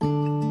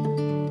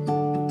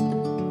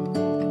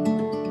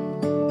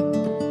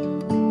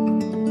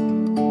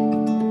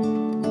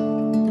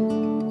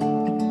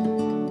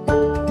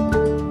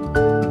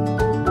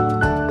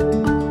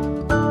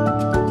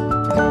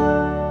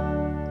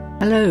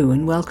Hello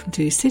and welcome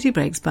to City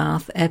Breaks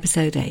Bath,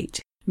 Episode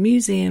 8,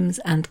 Museums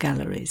and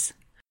Galleries.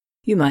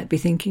 You might be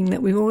thinking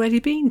that we've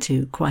already been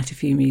to quite a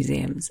few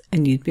museums,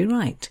 and you'd be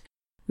right.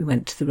 We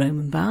went to the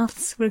Roman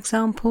Baths, for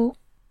example,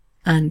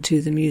 and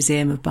to the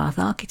Museum of Bath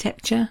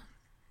Architecture,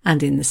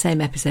 and in the same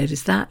episode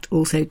as that,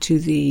 also to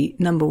the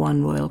No.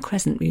 1 Royal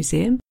Crescent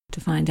Museum to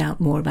find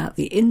out more about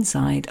the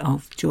inside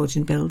of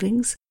Georgian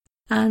buildings,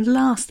 and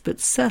last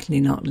but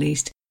certainly not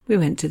least, we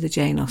went to the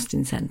Jane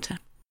Austen Centre.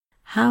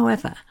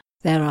 However,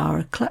 there are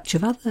a clutch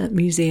of other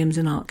museums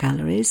and art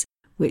galleries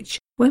which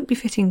won't be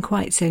fitting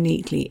quite so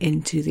neatly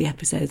into the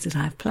episodes that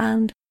I've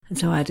planned, and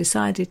so I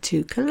decided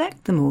to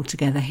collect them all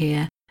together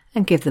here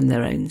and give them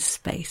their own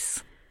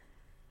space.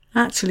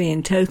 Actually,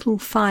 in total,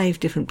 5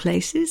 different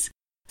places,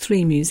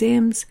 3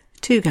 museums,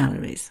 2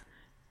 galleries.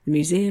 The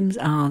museums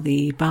are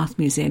the Bath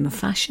Museum of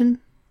Fashion,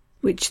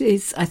 which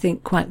is, I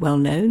think, quite well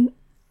known,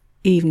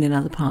 even in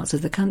other parts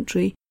of the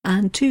country,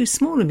 and 2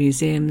 smaller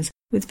museums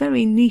with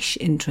very niche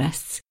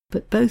interests,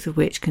 but both of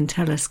which can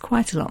tell us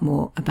quite a lot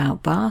more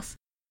about Bath.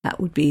 That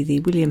would be the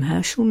William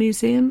Herschel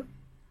Museum,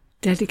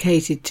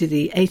 dedicated to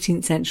the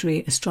 18th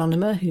century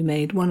astronomer who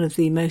made one of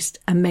the most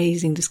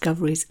amazing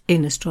discoveries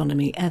in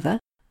astronomy ever,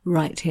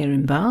 right here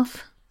in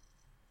Bath,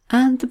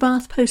 and the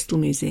Bath Postal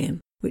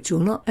Museum, which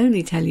will not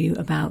only tell you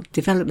about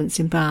developments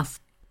in Bath,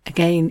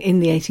 again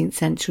in the 18th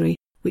century,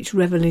 which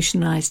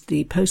revolutionised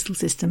the postal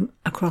system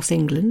across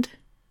England,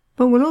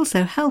 but will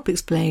also help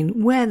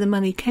explain where the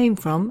money came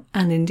from,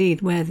 and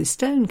indeed where the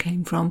stone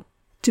came from,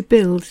 to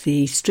build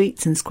the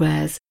streets and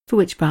squares for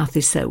which Bath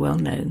is so well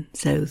known.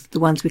 So the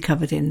ones we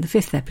covered in the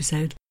 5th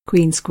episode,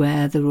 Queen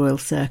Square, the Royal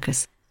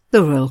Circus,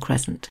 the Royal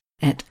Crescent,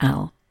 et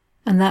al.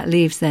 And that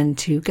leaves then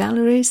 2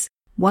 galleries,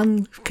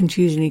 one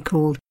confusingly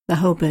called the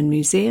Holborn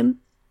Museum.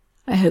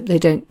 I hope they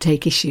don't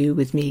take issue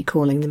with me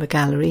calling them a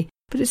gallery,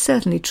 but it's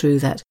certainly true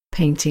that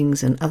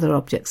paintings and other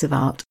objects of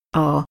art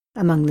are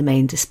among the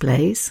main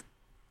displays.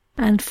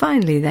 And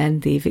finally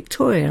then, the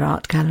Victoria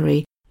Art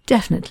Gallery,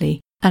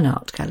 definitely an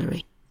art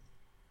gallery.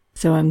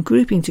 So I'm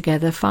grouping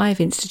together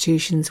 5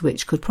 institutions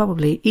which could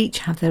probably each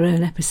have their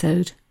own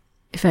episode,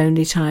 if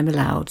only time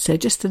allowed, so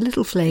just a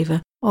little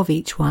flavour of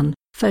each one,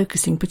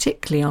 focusing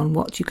particularly on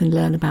what you can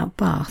learn about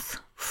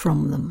Bath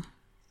from them.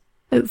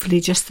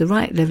 Hopefully just the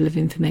right level of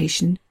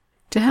information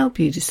to help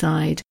you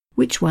decide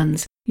which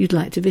ones you'd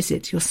like to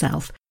visit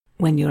yourself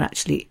when you're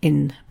actually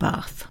in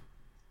Bath.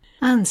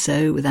 And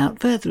so, without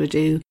further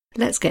ado,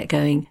 let's get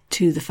going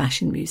to the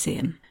Fashion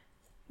Museum,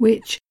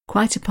 which,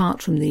 quite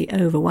apart from the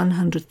over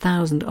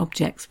 100,000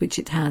 objects which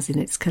it has in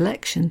its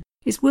collection,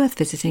 is worth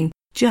visiting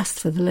just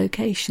for the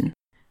location.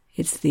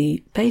 It's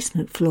the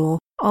basement floor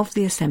of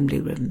the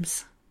assembly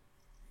rooms.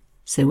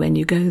 So when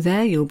you go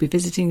there, you'll be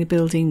visiting the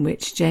building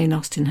which Jane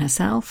Austen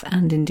herself,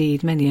 and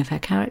indeed many of her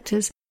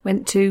characters,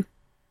 went to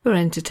for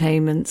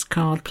entertainments,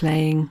 card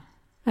playing,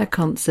 a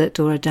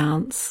concert or a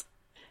dance.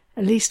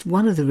 At least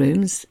one of the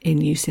rooms, in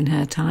use in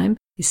her time,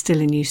 is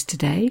still in use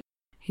today.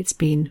 It's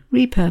been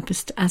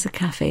repurposed as a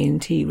cafe and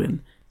tea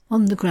room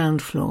on the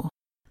ground floor.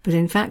 But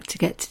in fact, to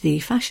get to the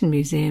Fashion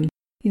Museum,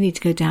 you need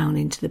to go down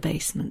into the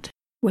basement,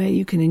 where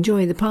you can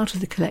enjoy the part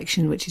of the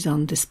collection which is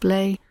on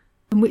display,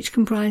 and which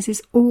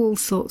comprises all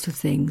sorts of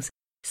things,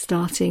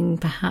 starting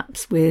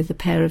perhaps with a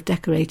pair of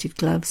decorated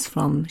gloves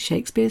from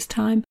Shakespeare's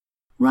time,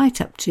 right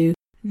up to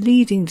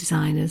leading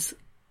designers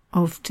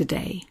of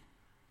today.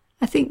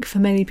 I think for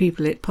many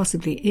people it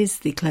possibly is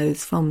the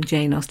clothes from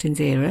Jane Austen's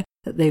era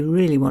that they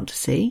really want to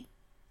see.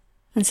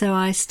 And so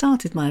I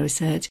started my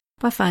research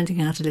by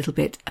finding out a little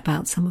bit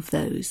about some of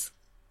those.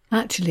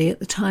 Actually, at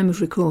the time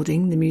of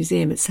recording, the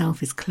museum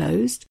itself is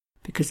closed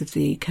because of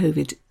the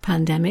COVID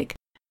pandemic,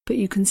 but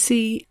you can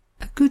see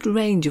a good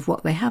range of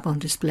what they have on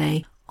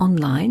display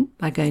online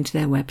by going to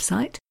their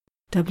website,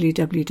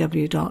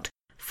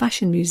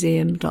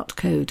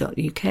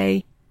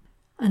 www.fashionmuseum.co.uk,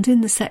 and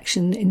in the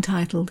section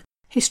entitled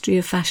History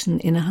of Fashion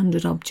in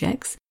 100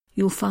 Objects,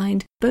 you'll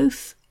find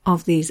both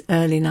of these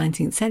early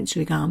 19th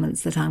century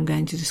garments that I'm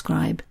going to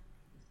describe,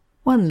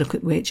 one look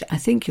at which I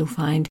think you'll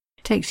find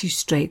takes you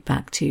straight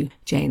back to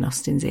Jane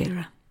Austen's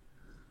era.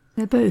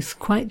 They're both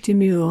quite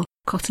demure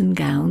cotton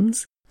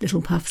gowns,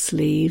 little puff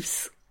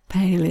sleeves,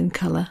 pale in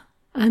colour,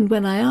 and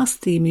when I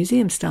asked the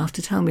museum staff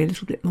to tell me a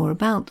little bit more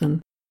about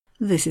them,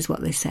 this is what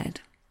they said.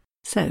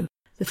 So,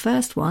 the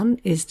first one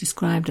is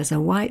described as a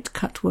white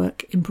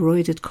cutwork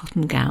embroidered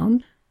cotton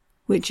gown,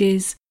 which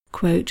is,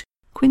 quote,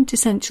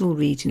 quintessential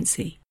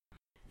Regency.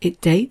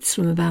 It dates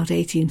from about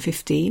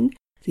 1815,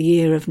 the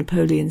year of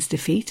Napoleon's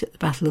defeat at the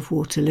Battle of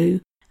Waterloo,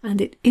 and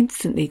it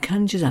instantly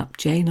conjures up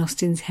Jane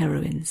Austen's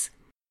heroines.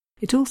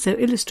 It also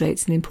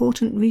illustrates an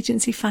important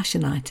Regency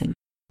fashion item,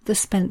 the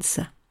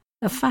spencer,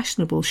 a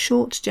fashionable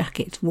short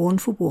jacket worn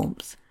for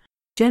warmth.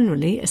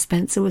 Generally, a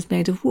spencer was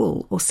made of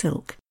wool or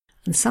silk,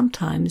 and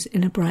sometimes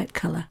in a bright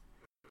colour.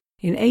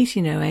 In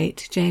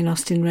 1808, Jane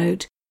Austen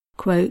wrote,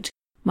 quote,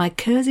 "My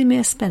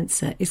kerseymere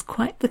spencer is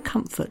quite the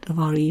comfort of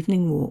our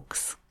evening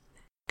walks."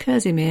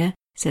 Kerseymere,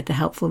 said the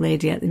helpful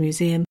lady at the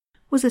museum,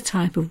 was a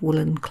type of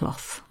woolen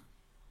cloth.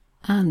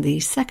 And the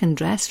second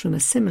dress from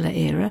a similar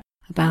era,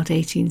 about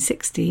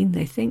 1816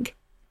 they think,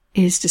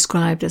 is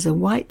described as a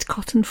white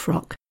cotton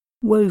frock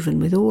woven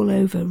with all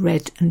over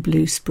red and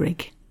blue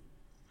sprig.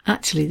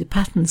 Actually, the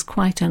pattern's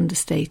quite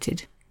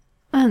understated,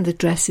 and the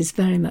dress is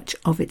very much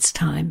of its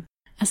time,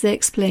 as they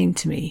explained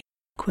to me,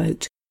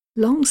 quote,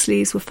 "Long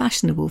sleeves were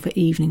fashionable for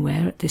evening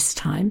wear at this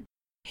time,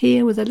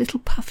 here with a little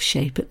puff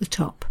shape at the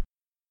top.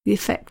 The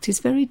effect is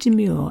very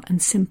demure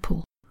and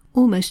simple,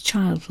 almost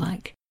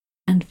childlike,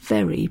 and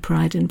very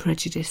Pride and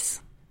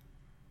Prejudice."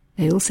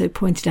 They also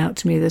pointed out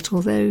to me that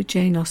although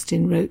Jane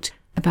Austen wrote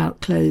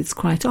about clothes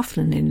quite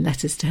often in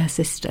letters to her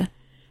sister,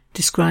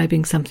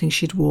 describing something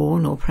she'd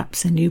worn or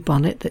perhaps a new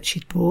bonnet that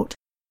she'd bought,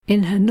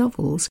 in her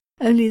novels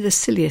only the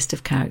silliest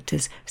of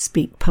characters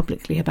speak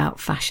publicly about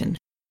fashion.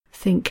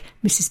 Think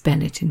Mrs.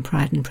 Bennet in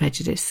Pride and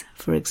Prejudice,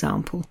 for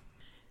example.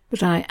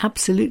 But I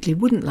absolutely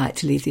wouldn't like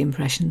to leave the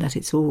impression that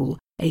it's all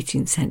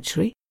 18th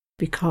century,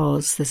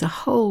 because there's a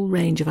whole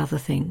range of other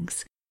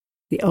things.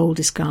 The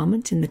oldest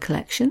garment in the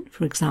collection,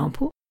 for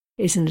example,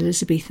 is an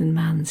Elizabethan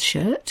man's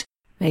shirt,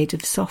 made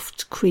of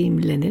soft cream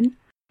linen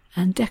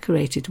and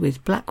decorated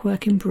with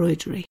blackwork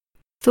embroidery,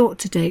 thought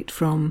to date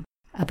from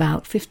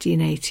about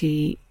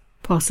 1580,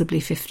 possibly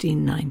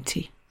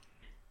 1590.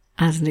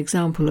 As an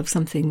example of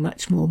something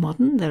much more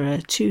modern, there are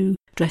 2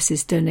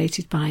 dresses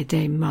donated by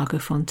Dame Margot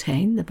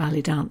Fontaine, the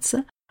ballet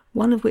dancer,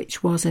 one of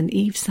which was an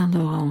Yves Saint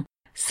Laurent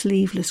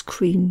sleeveless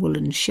cream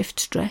woolen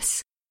shift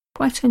dress,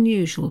 quite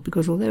unusual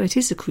because although it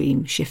is a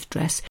cream shift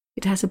dress,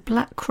 it has a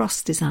black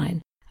cross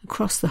design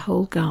across the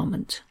whole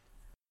garment.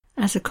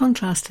 As a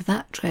contrast to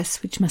that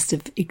dress, which must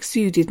have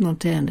exuded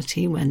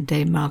modernity when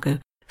Dame Margot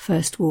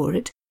first wore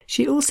it,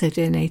 she also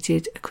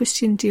donated a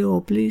Christian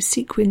Dior blue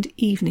sequined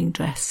evening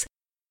dress,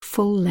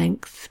 full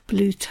length,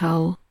 blue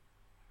tulle,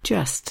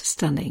 just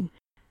stunning.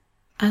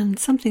 And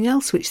something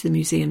else which the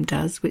museum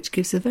does, which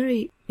gives a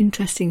very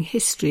interesting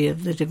history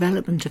of the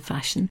development of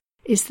fashion,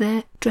 is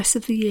their Dress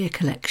of the Year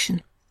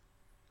collection.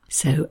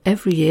 So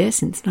every year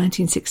since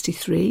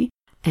 1963,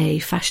 a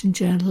fashion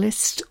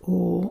journalist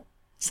or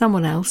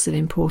someone else of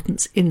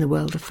importance in the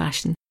world of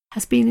fashion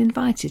has been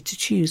invited to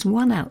choose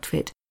one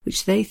outfit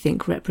which they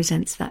think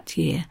represents that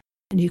year,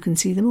 and you can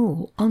see them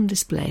all on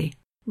display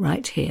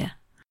right here.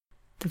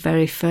 The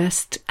very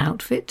first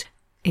outfit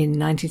in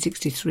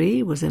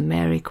 1963 was a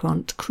Mary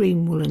Quant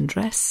cream woolen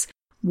dress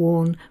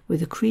worn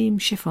with a cream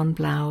chiffon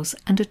blouse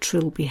and a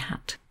trilby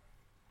hat.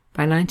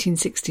 By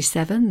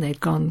 1967 they'd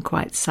gone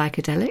quite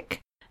psychedelic,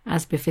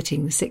 as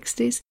befitting the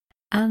 60s,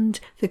 and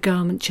the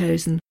garment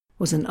chosen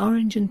was an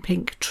orange and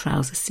pink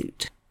trouser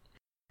suit.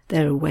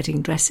 There are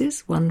wedding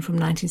dresses, one from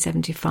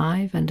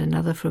 1975 and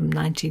another from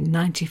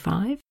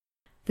 1995.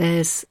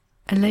 There's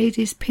a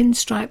lady's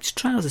pinstriped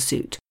trouser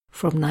suit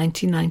from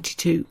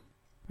 1992,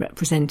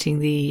 representing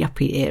the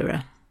yuppie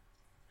era.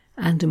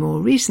 And a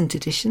more recent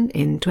addition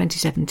in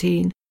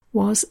 2017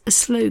 was a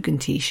slogan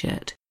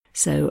t-shirt.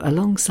 So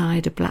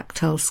alongside a black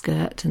tulle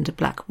skirt and a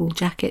black wool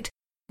jacket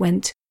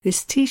went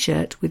this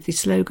t-shirt with the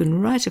slogan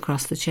right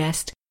across the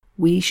chest,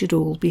 "We should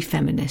all be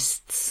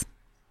feminists."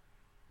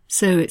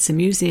 So it's a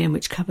museum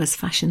which covers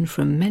fashion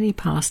from many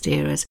past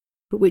eras,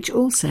 but which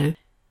also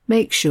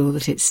makes sure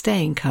that it's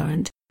staying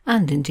current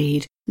and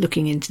indeed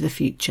looking into the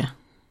future.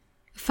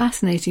 A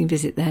fascinating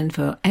visit then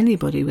for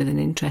anybody with an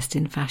interest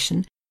in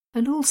fashion,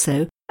 and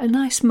also a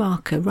nice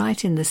marker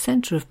right in the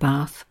centre of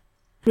Bath,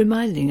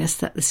 reminding us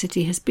that the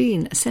city has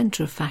been a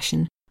centre of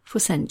fashion for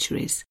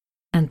centuries,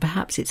 and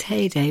perhaps its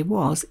heyday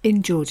was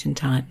in Georgian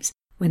times,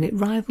 when it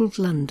rivalled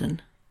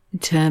London in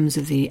terms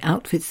of the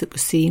outfits that were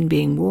seen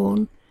being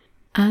worn,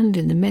 and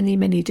in the many,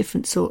 many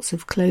different sorts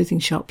of clothing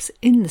shops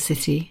in the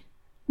city,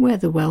 where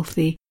the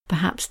wealthy,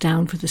 perhaps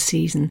down for the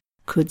season,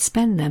 could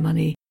spend their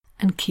money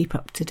and keep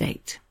up to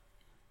date.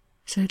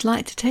 So I'd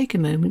like to take a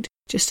moment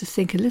just to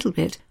think a little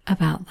bit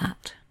about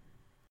that.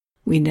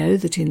 We know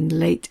that in the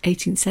late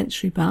 18th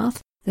century Bath,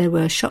 there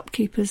were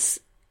shopkeepers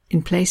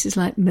in places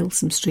like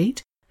Milsom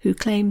Street who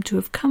claimed to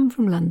have come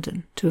from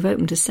London to have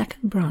opened a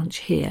second branch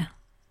here.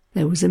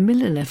 There was a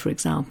milliner, for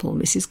example,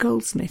 Mrs.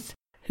 Goldsmith,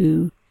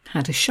 who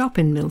had a shop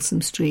in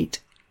Milsom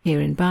Street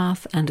here in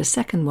Bath and a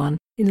second one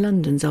in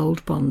London's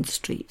Old Bond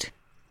Street.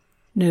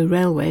 No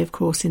railway, of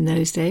course, in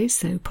those days,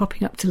 so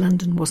popping up to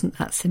London wasn't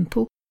that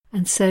simple,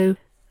 and so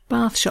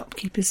Bath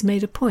shopkeepers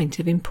made a point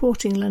of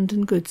importing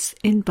London goods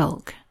in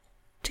bulk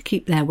to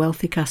keep their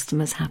wealthy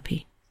customers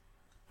happy.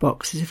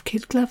 Boxes of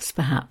kid gloves,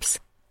 perhaps,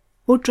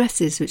 or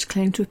dresses which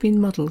claim to have been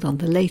modelled on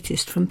the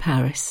latest from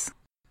Paris.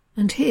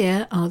 And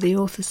here are the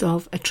authors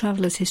of A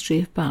Traveller's History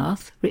of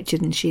Bath,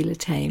 Richard and Sheila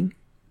Tame,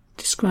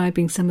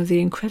 describing some of the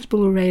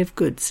incredible array of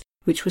goods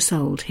which were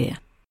sold here.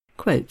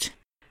 Quote,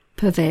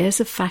 "Purveyors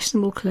of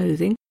fashionable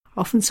clothing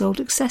often sold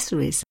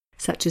accessories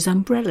such as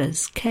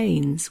umbrellas,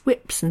 canes,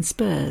 whips and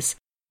spurs,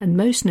 and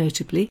most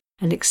notably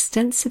an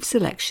extensive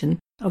selection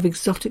of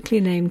exotically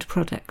named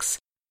products,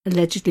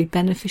 allegedly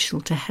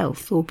beneficial to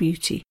health or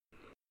beauty.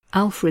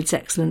 Alfred's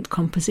excellent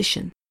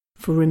composition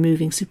for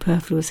removing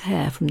superfluous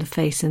hair from the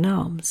face and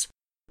arms,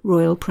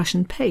 Royal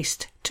Prussian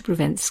paste to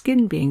prevent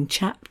skin being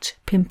chapped,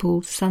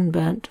 pimpled,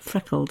 sunburnt,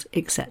 freckled,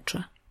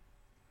 etc.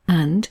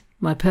 And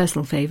my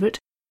personal favourite,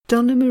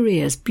 Donna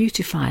Maria's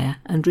beautifier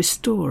and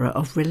restorer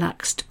of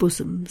relaxed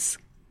bosoms.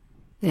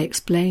 They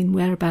explain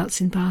whereabouts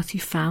in Bath you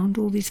found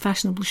all these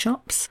fashionable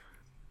shops.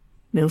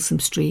 Milsom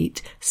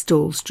Street,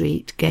 Stall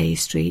Street, Gay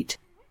Street,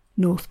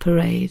 North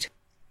Parade.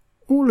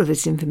 All of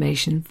this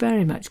information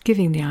very much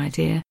giving the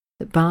idea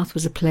that Bath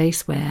was a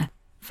place where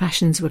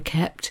fashions were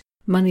kept,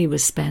 money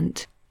was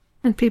spent,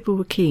 and people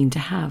were keen to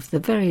have the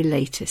very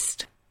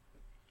latest.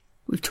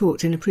 We've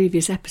talked in a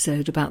previous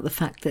episode about the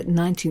fact that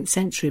 19th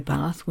century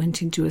Bath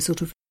went into a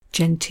sort of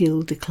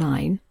genteel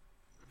decline.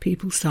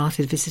 People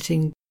started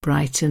visiting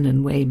Brighton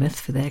and Weymouth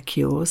for their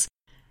cures,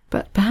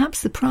 but perhaps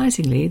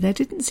surprisingly there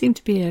didn't seem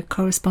to be a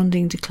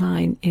corresponding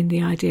decline in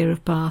the idea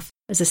of Bath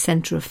as a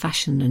centre of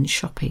fashion and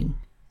shopping.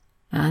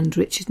 And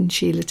Richard and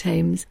Sheila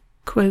Thames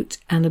quote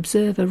an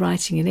observer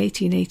writing in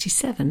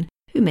 1887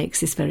 who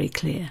makes this very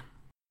clear.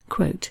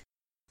 Quote,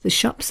 "The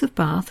shops of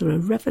Bath are a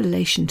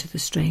revelation to the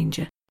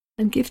stranger,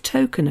 and give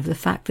token of the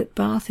fact that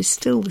Bath is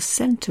still the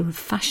centre of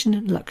fashion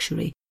and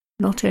luxury,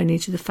 not only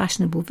to the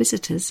fashionable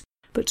visitors,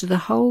 but to the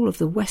whole of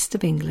the west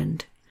of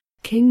England.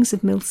 Kings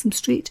of Milsom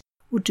Street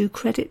would do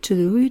credit to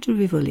the Rue de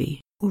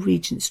Rivoli, or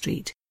Regent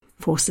Street,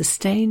 for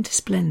sustained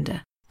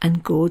splendour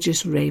and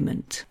gorgeous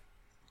raiment."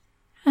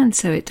 And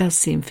so it does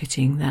seem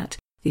fitting that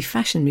the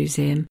Fashion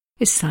Museum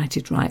is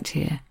sited right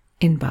here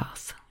in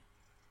Bath.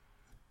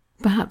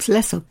 Perhaps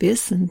less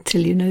obvious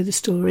until you know the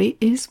story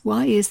is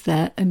why is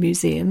there a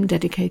museum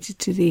dedicated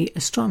to the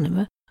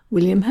astronomer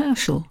William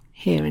Herschel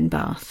here in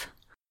Bath?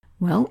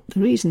 Well,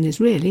 the reason is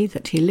really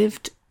that he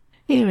lived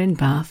here in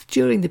Bath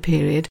during the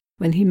period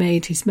when he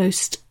made his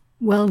most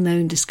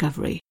well-known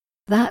discovery,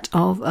 that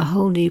of a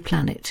whole new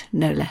planet,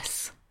 no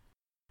less.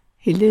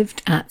 He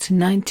lived at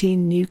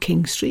 19 New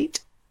King Street,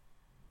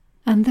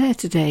 and there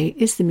today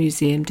is the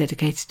museum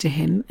dedicated to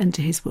him and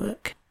to his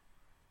work.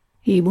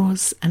 He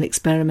was an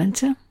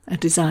experimenter, a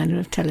designer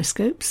of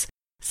telescopes.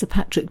 Sir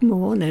Patrick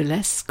Moore, no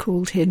less,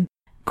 called him,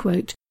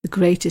 quote, "the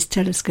greatest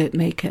telescope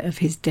maker of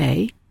his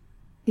day."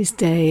 His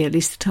day, at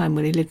least the time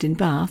when he lived in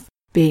Bath,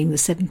 being the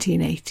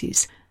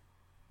 1780s.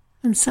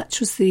 And such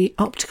was the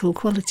optical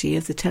quality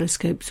of the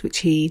telescopes which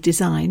he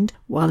designed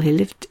while he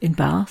lived in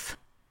Bath,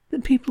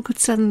 that people could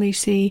suddenly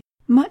see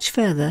much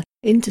further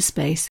into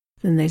space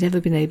than they'd ever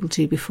been able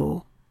to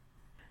before.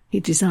 He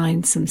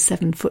designed some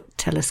 7-foot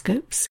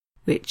telescopes,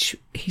 which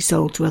he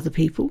sold to other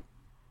people,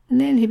 and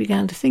then he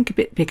began to think a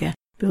bit bigger,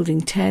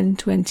 building 10,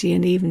 20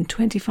 and even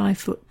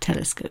 25-foot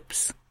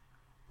telescopes.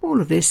 All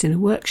of this in a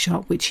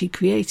workshop which he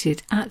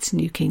created at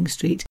New King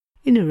Street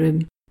in a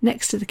room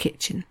next to the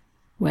kitchen,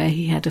 where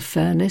he had a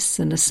furnace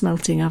and a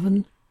smelting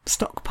oven,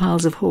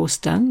 stockpiles of horse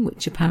dung,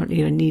 which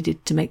apparently are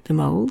needed to make the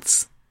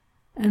moulds,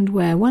 and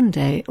where one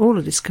day all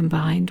of this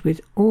combined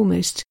with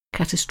almost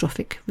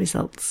catastrophic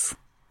results.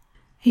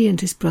 He and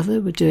his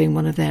brother were doing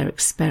one of their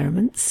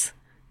experiments.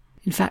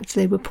 In fact,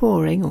 they were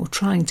pouring, or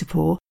trying to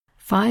pour,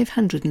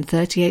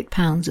 538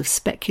 pounds of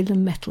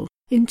speculum metal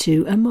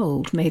into a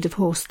mould made of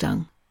horse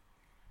dung.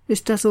 This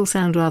does all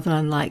sound rather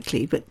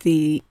unlikely, but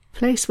the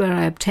place where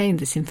I obtained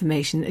this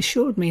information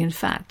assured me, in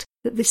fact,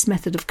 that this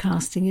method of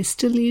casting is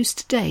still used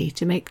today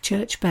to make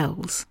church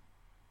bells.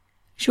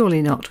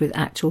 Surely not with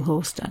actual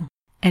horse dung.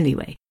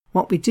 Anyway,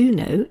 what we do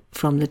know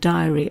from the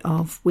diary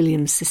of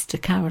William's sister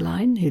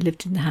Caroline, who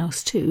lived in the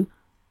house too,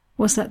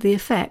 was that the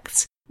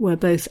effects were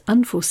both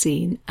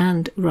unforeseen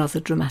and rather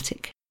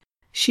dramatic.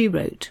 She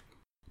wrote,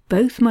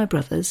 "Both my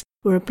brothers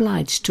were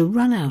obliged to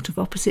run out of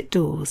opposite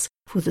doors,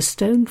 for the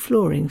stone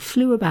flooring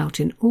flew about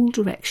in all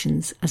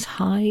directions as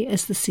high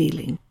as the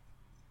ceiling."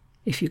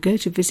 If you go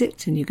to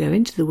visit and you go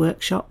into the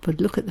workshop and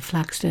look at the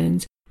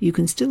flagstones, you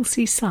can still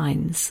see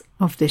signs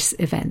of this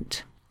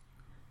event.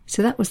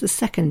 So that was the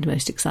second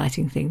most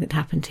exciting thing that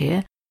happened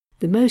here,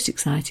 the most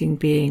exciting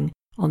being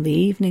on the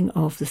evening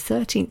of the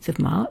 13th of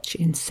March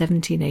in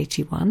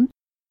 1781,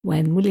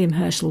 when William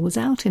Herschel was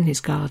out in his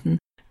garden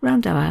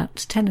round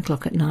about 10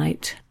 o'clock at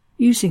night,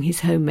 using his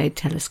homemade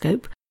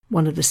telescope,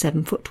 one of the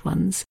 7-foot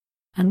ones,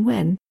 and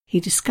when he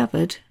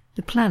discovered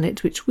the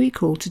planet which we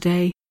call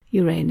today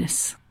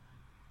Uranus.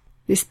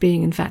 This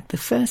being in fact the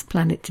first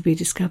planet to be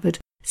discovered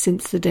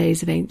since the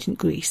days of ancient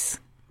Greece,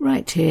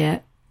 right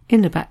here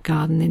in the back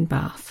garden in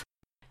Bath,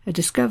 a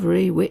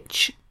discovery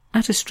which,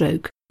 at a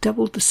stroke,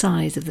 doubled the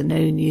size of the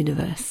known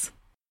universe.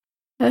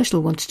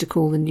 Herschel wanted to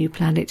call the new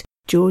planet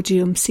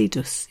Georgium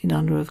Sidus in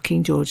honour of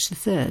King George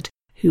III,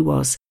 who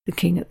was the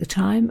king at the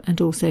time and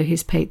also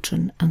his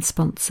patron and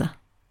sponsor.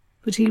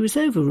 But he was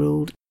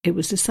overruled. It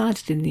was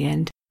decided in the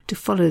end to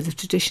follow the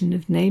tradition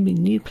of naming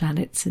new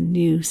planets and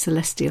new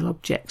celestial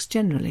objects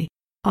generally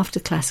after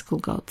classical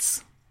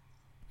gods.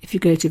 If you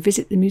go to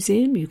visit the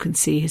museum, you can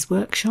see his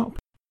workshop.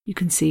 You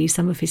can see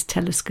some of his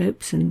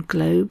telescopes and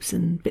globes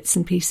and bits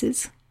and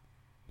pieces.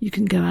 You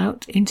can go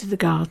out into the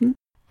garden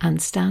and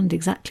stand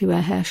exactly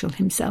where Herschel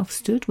himself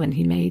stood when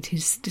he made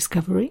his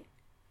discovery.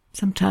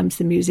 Sometimes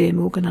the museum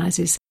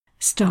organises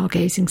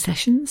stargazing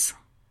sessions.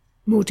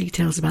 More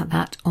details about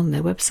that on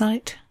their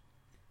website.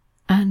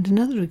 And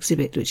another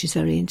exhibit which is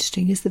very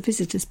interesting is the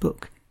visitor's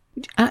book,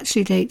 which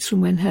actually dates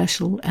from when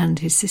Herschel and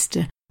his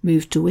sister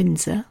moved to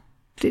Windsor,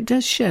 but it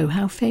does show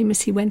how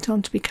famous he went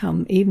on to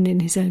become even in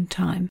his own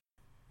time,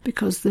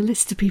 because the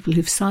list of people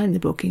who've signed the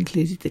book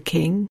included the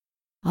king,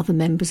 other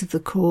members of the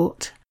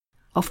court.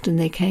 Often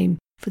they came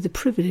for the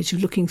privilege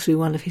of looking through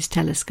one of his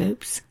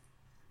telescopes,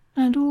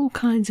 and all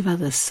kinds of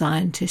other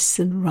scientists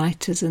and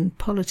writers and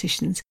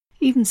politicians,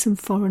 even some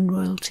foreign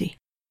royalty.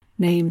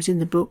 Names in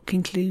the book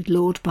include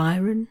Lord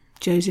Byron,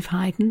 Joseph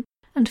Haydn,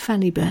 and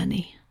Fanny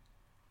Burney.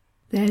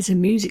 There's a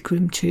music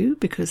room too,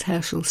 because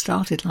Herschel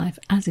started life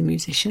as a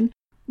musician,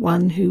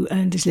 one who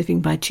earned his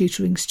living by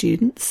tutoring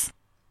students.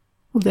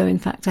 Although in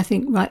fact I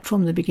think right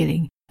from the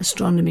beginning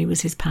astronomy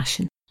was his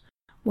passion.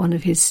 One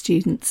of his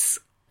students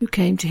who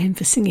came to him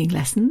for singing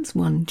lessons,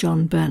 one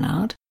John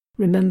Bernard,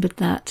 remembered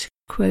that,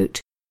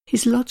 quote,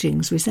 his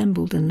lodgings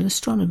resembled an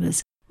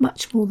astronomer's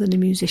much more than a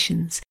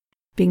musician's,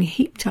 being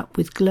heaped up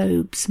with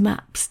globes,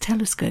 maps,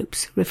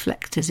 telescopes,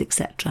 reflectors,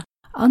 etc.,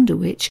 under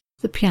which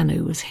the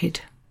piano was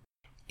hid.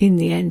 In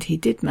the end he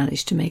did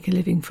manage to make a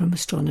living from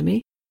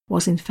astronomy,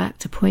 was in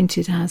fact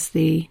appointed as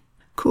the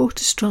court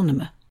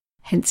astronomer,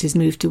 hence his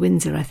move to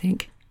Windsor, I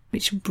think,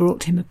 which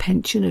brought him a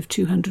pension of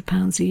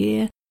 £200 a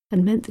year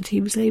and meant that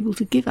he was able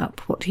to give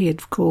up what he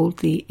had called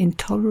the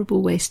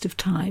intolerable waste of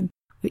time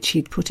which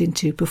he'd put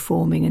into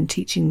performing and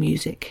teaching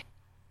music.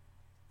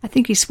 I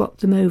think he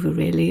swapped them over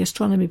really.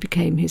 Astronomy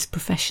became his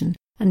profession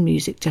and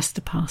music just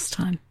a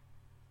pastime.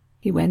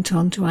 He went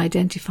on to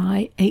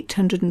identify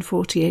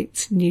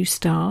 848 new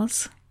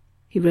stars.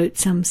 He wrote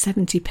some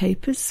 70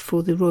 papers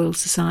for the Royal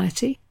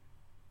Society.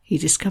 He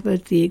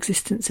discovered the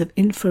existence of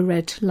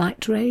infrared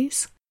light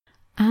rays,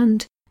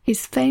 and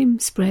his fame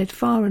spread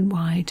far and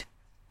wide.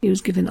 He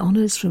was given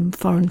honours from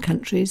foreign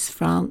countries,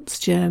 France,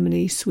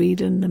 Germany,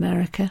 Sweden,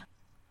 America,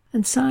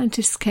 and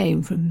scientists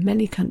came from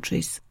many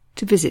countries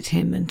to visit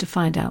him and to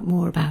find out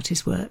more about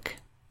his work.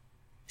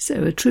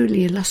 So a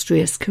truly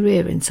illustrious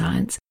career in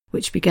science,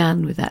 which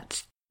began with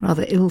that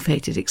rather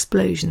ill-fated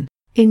explosion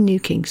in New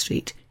King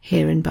Street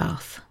here in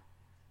Bath.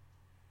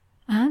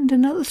 And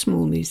another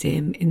small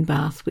museum in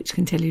Bath which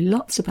can tell you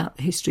lots about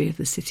the history of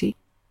the city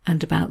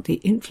and about the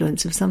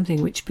influence of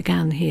something which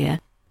began here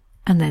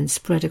and then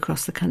spread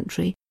across the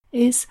country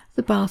is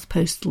the Bath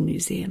Postal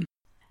Museum.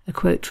 A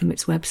quote from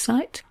its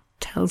website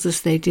tells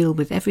us they deal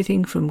with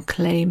everything from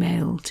clay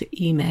mail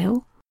to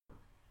email,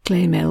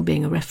 clay mail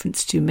being a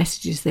reference to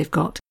messages they've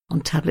got on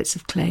tablets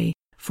of clay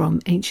from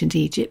ancient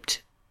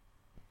Egypt.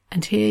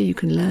 And here you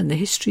can learn the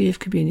history of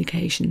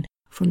communication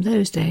from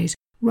those days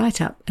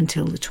right up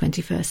until the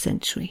 21st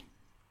century.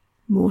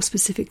 More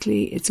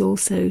specifically, it's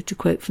also, to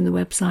quote from the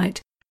website,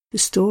 the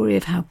story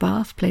of how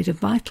Bath played a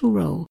vital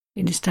role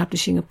in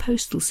establishing a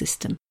postal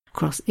system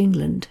across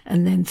England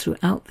and then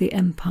throughout the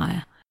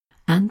empire,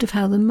 and of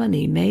how the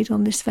money made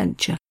on this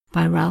venture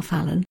by Ralph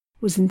Allen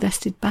was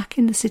invested back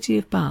in the city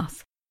of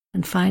Bath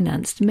and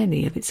financed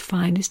many of its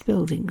finest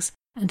buildings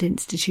and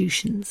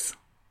institutions.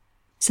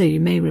 So you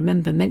may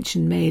remember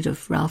mention made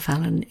of Ralph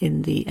Allen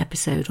in the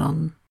episode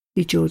on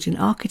the Georgian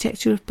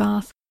architecture of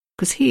Bath,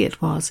 because he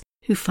it was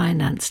who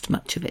financed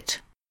much of it,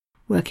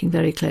 working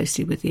very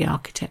closely with the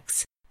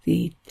architects,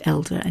 the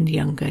elder and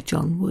younger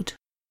John Wood.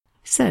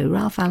 So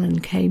Ralph Allen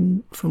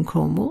came from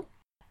Cornwall,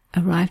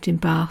 arrived in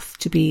Bath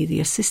to be the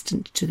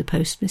assistant to the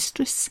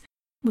postmistress,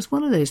 was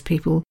one of those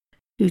people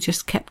who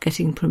just kept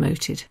getting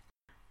promoted.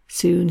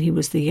 Soon he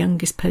was the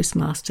youngest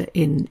postmaster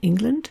in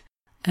England,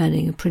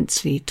 earning a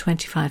princely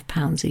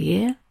 £25 a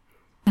year,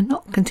 and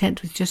not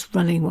content with just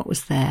running what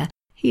was there,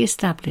 he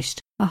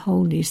established a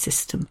whole new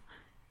system.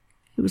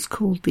 It was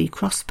called the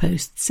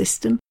cross-post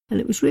system, and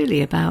it was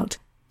really about,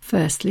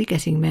 firstly,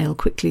 getting mail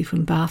quickly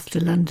from Bath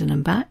to London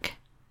and back,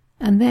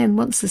 and then,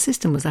 once the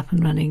system was up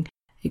and running,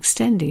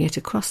 extending it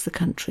across the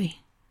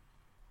country.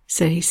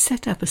 So he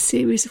set up a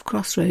series of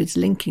crossroads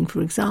linking,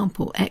 for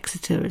example,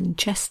 Exeter and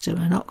Chester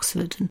and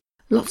Oxford and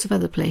lots of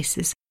other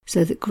places,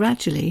 so that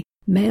gradually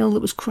mail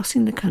that was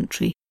crossing the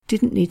country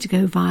didn't need to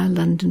go via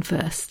London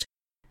first.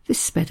 This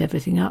sped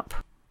everything up,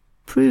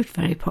 proved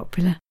very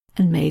popular,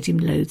 and made him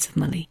loads of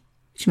money,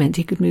 which meant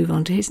he could move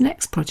on to his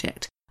next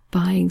project,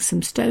 buying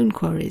some stone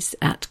quarries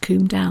at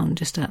Combe Down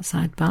just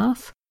outside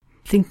Bath,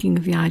 thinking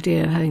of the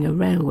idea of having a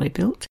railway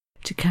built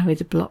to carry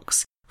the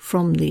blocks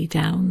from the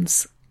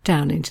downs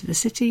down into the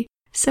city,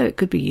 so it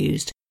could be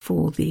used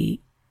for the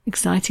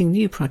exciting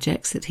new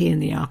projects that he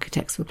and the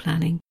architects were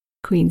planning,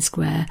 Queen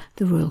Square,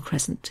 the Royal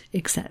Crescent,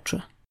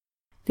 etc.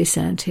 This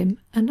earned him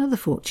another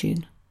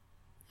fortune,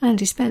 and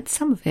he spent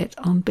some of it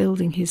on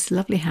building his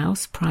lovely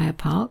house, Prior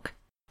Park,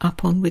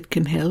 up on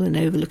Widcombe Hill and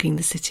overlooking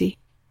the city,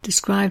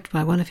 described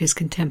by one of his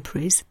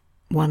contemporaries,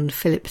 one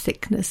Philip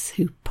Thickness,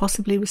 who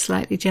possibly was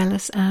slightly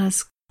jealous,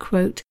 as,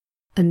 quote,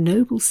 a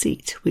noble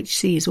seat which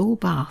sees all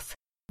Bath,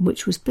 and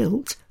which was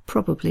built,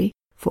 probably,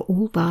 for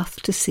all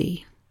Bath to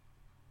see.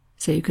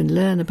 So you can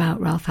learn about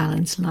Ralph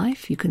Allen's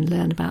life, you can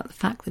learn about the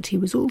fact that he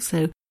was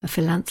also a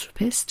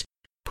philanthropist,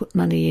 put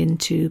money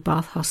into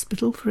Bath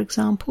Hospital, for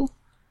example,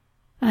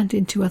 and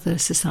into other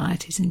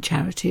societies and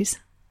charities,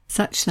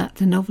 such that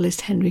the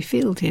novelist Henry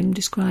Fielding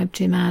described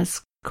him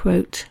as,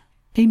 quote,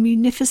 a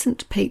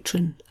munificent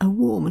patron, a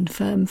warm and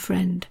firm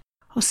friend,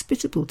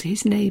 hospitable to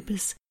his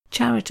neighbours,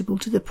 charitable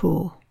to the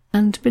poor,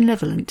 and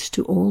benevolent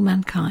to all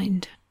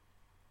mankind.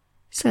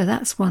 So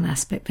that's one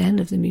aspect then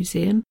of the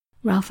museum,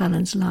 Ralph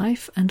Allen's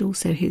life and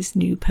also his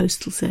new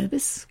postal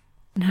service,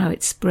 and how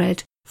it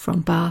spread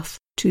from Bath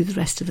to the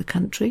rest of the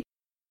country.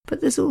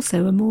 But there's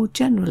also a more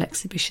general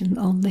exhibition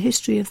on the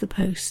history of the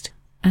post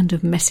and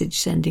of message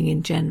sending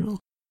in general,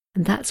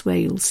 and that's where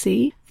you'll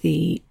see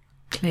the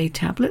clay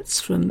tablets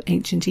from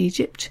ancient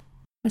Egypt,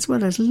 as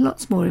well as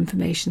lots more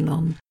information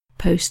on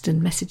post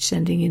and message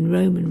sending in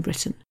Roman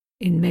Britain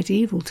in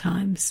medieval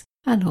times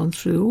and on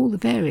through all the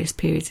various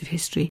periods of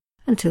history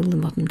until the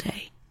modern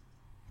day.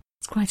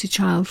 It's quite a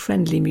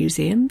child-friendly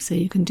museum, so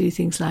you can do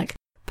things like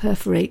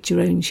perforate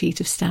your own sheet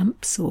of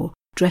stamps or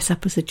dress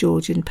up as a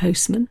Georgian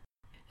postman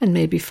and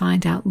maybe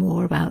find out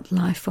more about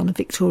life on a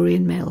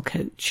Victorian mail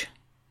coach.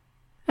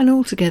 An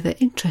altogether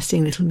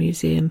interesting little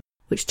museum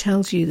which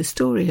tells you the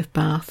story of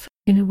Bath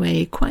in a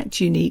way quite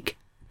unique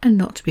and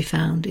not to be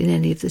found in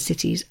any of the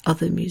city's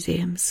other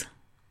museums.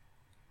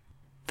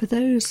 For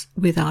those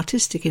with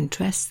artistic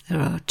interests, there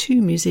are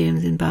 2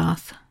 museums in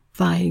Bath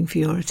vying for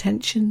your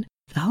attention,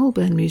 the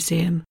Holborn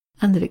Museum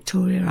and the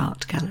Victoria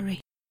Art Gallery.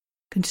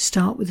 I'm going to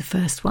start with the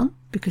first one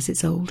because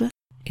it's older.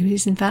 It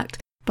is in fact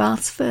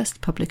Bath's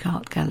first public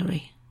art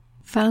gallery,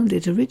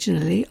 founded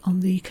originally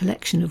on the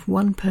collection of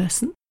one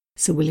person,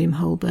 Sir William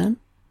Holborn,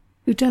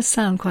 who does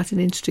sound quite an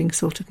interesting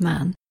sort of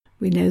man.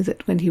 We know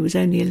that when he was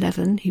only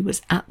 11 he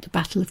was at the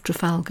Battle of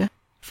Trafalgar,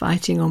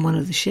 fighting on one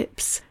of the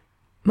ships.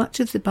 Much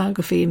of the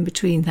biography in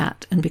between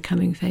that and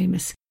becoming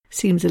famous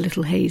seems a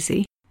little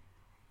hazy.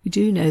 We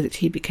do know that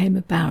he became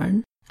a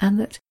baron and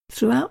that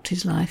throughout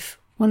his life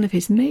one of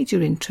his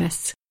major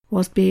interests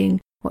was being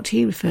what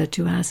he referred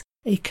to as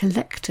a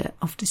collector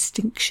of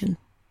distinction.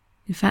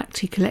 In fact,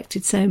 he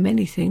collected so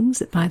many things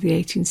that by the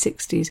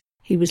 1860s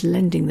he was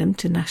lending them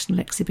to national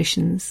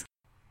exhibitions.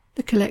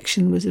 The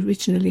collection was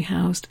originally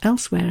housed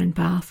elsewhere in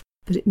Bath,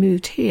 but it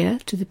moved here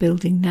to the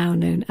building now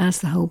known as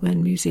the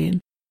Holborn Museum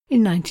in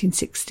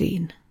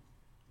 1916.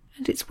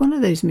 And it's one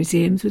of those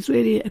museums with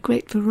really a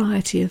great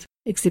variety of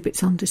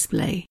exhibits on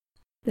display.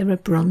 There are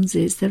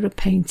bronzes, there are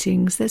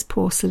paintings, there's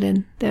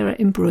porcelain, there are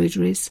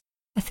embroideries.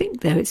 I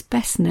think, though, it's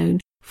best known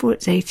for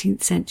its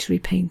 18th century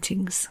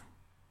paintings,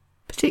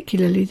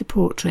 particularly the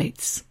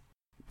portraits.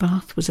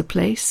 Bath was a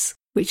place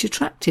which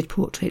attracted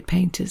portrait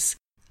painters.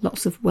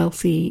 Lots of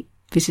wealthy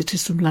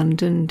visitors from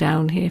London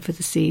down here for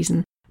the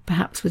season,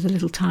 perhaps with a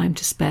little time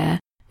to spare.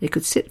 They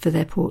could sit for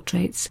their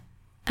portraits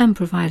and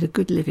provide a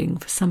good living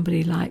for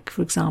somebody like,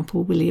 for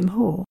example, William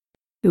Hoare,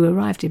 who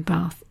arrived in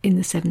Bath in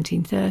the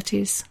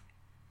 1730s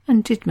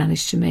and did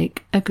manage to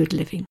make a good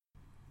living.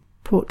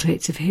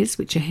 Portraits of his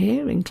which are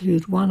here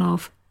include one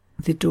of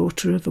the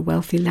daughter of a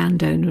wealthy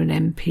landowner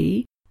and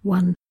MP,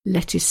 one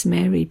Lettice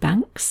Mary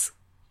Banks,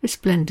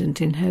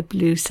 resplendent in her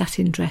blue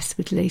satin dress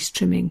with lace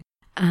trimming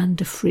and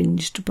a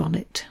fringed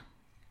bonnet.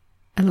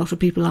 A lot of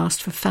people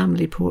asked for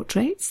family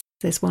portraits.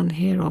 There's one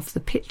here of the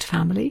Pitt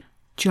family,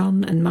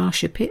 John and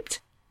Marcia Pitt,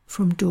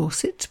 from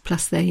Dorset,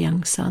 plus their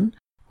young son,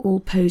 all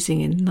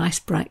posing in nice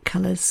bright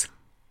colours.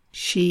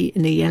 She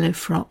in a yellow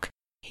frock,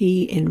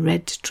 he in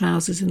red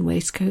trousers and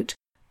waistcoat,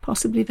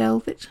 possibly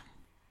velvet,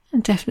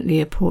 and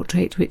definitely a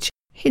portrait which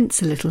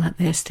hints a little at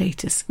their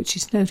status, which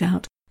is no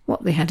doubt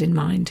what they had in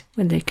mind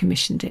when they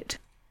commissioned it.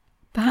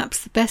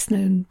 Perhaps the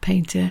best-known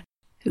painter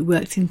who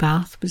worked in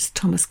Bath was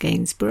Thomas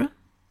Gainsborough,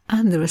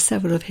 and there are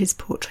several of his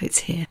portraits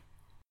here.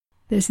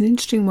 There's an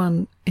interesting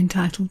one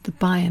entitled The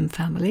Byam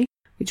Family,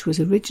 which was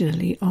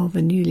originally of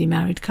a newly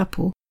married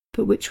couple,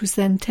 but which was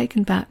then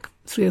taken back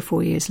 3 or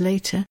 4 years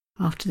later,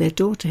 after their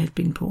daughter had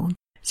been born,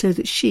 so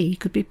that she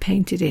could be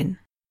painted in.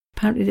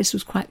 Apparently this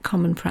was quite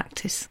common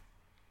practice.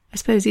 I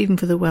suppose even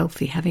for the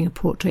wealthy, having a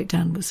portrait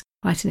done was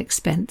quite an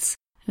expense,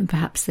 and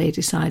perhaps they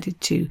decided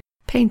to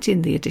paint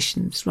in the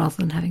additions rather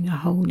than having a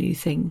whole new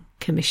thing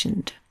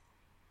commissioned.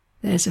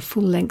 There's a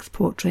full-length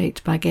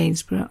portrait by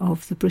Gainsborough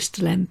of the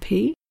Bristol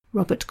MP,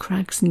 Robert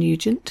Craggs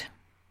Nugent,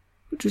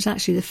 which was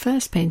actually the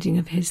first painting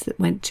of his that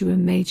went to a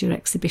major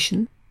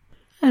exhibition,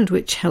 and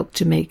which helped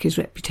to make his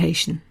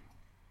reputation.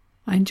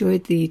 I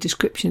enjoyed the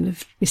description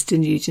of Mr.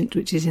 Nugent,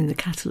 which is in the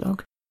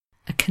catalogue.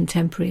 A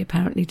contemporary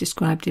apparently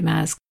described him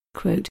as,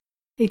 quote,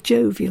 a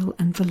jovial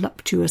and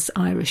voluptuous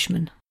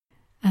Irishman.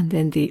 And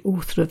then the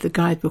author of the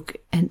guidebook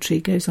entry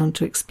goes on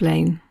to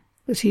explain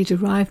that he'd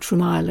arrived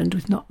from Ireland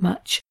with not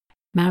much,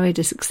 married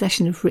a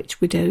succession of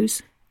rich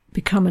widows,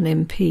 become an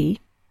MP,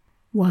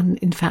 one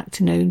in fact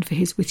known for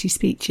his witty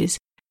speeches,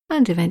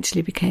 and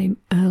eventually became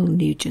Earl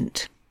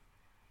Nugent.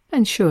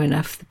 And sure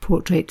enough, the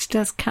portrait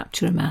does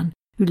capture a man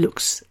who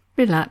looks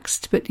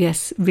relaxed, but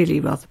yes, really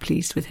rather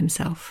pleased with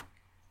himself.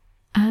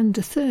 And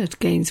a third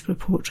Gainsborough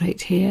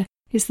portrait here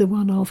is the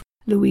one of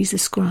Louisa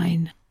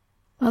Scrine,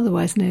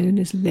 otherwise known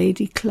as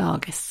Lady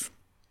Clarges,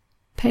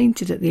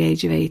 painted at the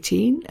age of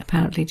 18,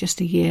 apparently just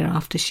a year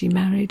after she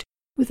married,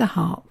 with a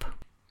harp.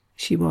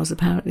 She was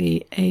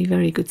apparently a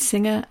very good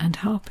singer and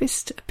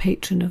harpist, a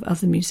patron of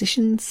other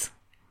musicians,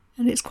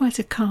 and it's quite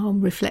a calm,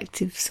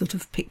 reflective sort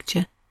of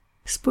picture.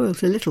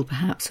 Spoilt a little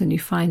perhaps when you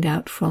find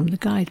out from the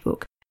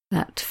guidebook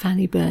that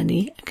Fanny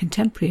Burney, a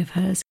contemporary of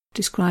hers,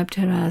 described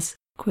her as,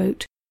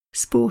 quote,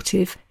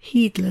 sportive,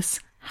 heedless,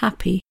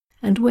 happy,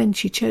 and when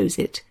she chose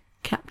it,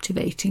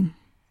 captivating.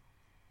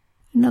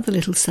 Another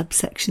little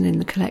subsection in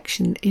the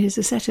collection is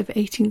a set of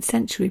 18th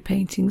century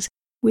paintings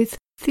with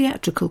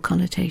theatrical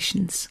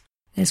connotations.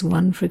 There's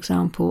one, for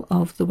example,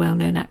 of the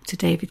well-known actor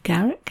David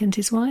Garrick and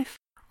his wife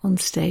on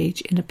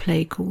stage in a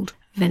play called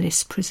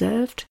Venice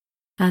Preserved,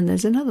 and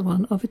there's another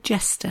one of a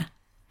jester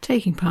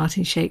taking part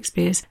in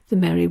Shakespeare's The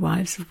Merry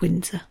Wives of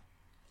Windsor.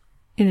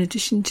 In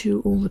addition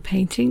to all the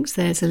paintings,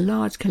 there's a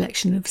large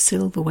collection of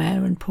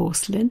silverware and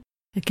porcelain,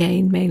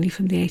 again mainly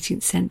from the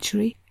 18th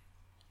century,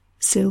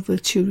 silver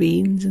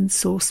tureens and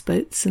sauce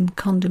boats and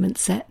condiment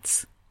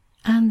sets,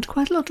 and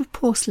quite a lot of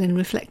porcelain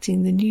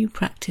reflecting the new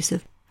practice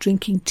of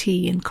drinking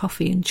tea and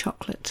coffee and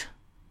chocolate.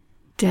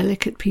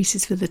 Delicate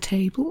pieces for the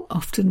table,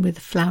 often with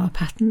flower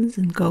patterns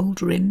and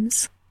gold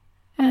rims,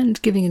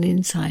 and giving an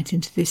insight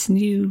into this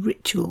new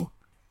ritual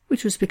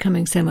which was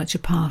becoming so much a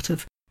part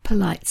of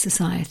polite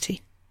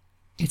society.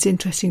 It's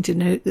interesting to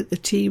note that the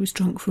tea was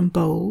drunk from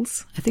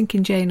bowls. I think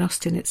in Jane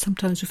Austen it's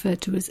sometimes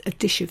referred to as a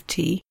dish of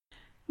tea,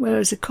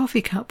 whereas a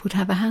coffee cup would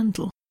have a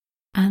handle,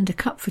 and a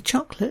cup for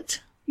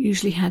chocolate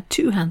usually had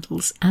 2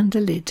 handles and a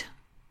lid.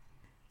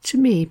 To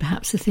me,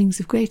 perhaps the things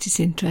of greatest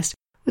interest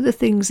were the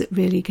things that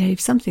really gave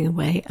something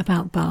away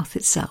about Bath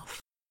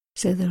itself.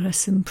 So there are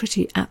some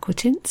pretty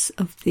aquatints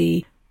of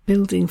the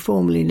building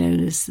formerly known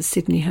as the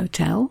Sydney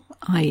Hotel,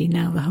 i.e.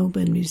 now the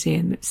Holborn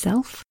Museum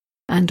itself,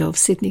 and of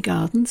Sydney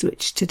Gardens,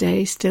 which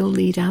today still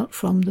lead out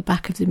from the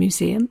back of the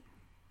museum.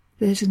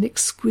 There's an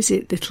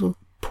exquisite little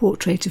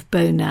portrait of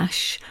Beau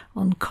Nash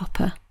on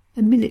copper,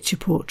 a miniature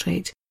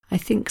portrait, I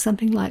think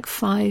something like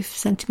 5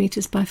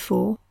 centimetres by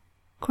 4.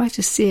 Quite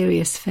a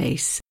serious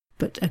face,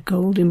 but a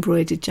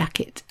gold-embroidered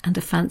jacket and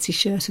a fancy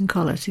shirt and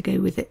collar to go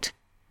with it.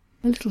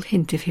 A little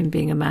hint of him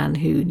being a man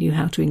who knew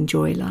how to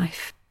enjoy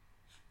life.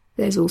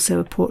 There's also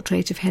a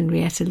portrait of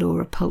Henrietta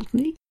Laura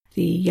Pulteney,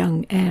 the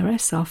young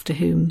heiress after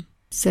whom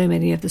so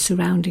many of the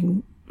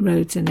surrounding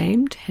roads are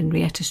named,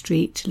 Henrietta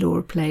Street,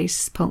 Laura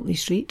Place, Pulteney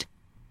Street,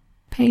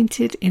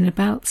 painted in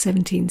about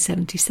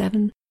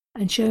 1777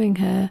 and showing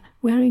her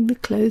wearing the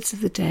clothes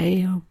of the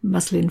day, a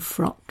muslin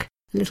frock,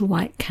 a little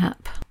white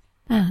cap,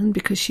 and,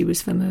 because she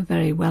was from a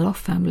very well-off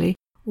family,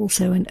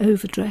 also an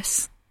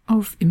overdress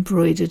of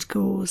embroidered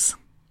gauze.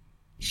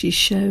 She's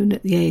shown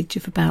at the age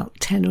of about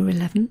 10 or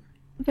 11,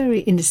 a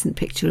very innocent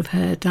picture of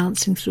her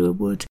dancing through a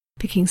wood,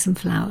 picking some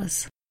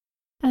flowers,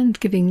 and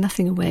giving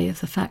nothing away of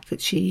the fact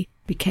that she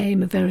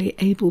became a very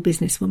able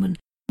businesswoman,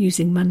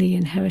 using money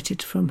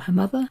inherited from her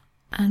mother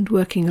and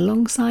working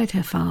alongside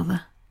her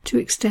father to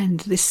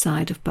extend this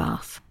side of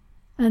Bath,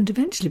 and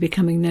eventually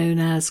becoming known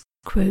as,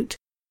 quote,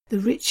 the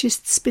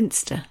richest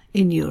spinster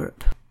in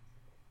Europe.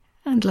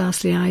 And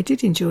lastly, I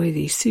did enjoy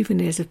the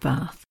souvenirs of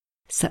Bath,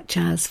 such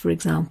as, for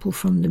example,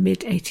 from the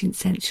mid-18th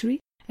century,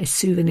 a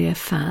souvenir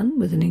fan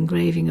with an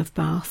engraving of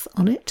Bath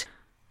on it,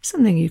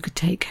 something you could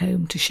take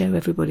home to show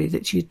everybody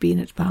that you'd been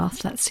at Bath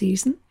that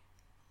season.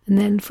 And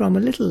then from a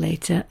little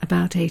later,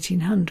 about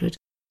 1800,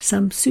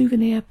 some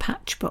souvenir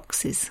patch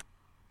boxes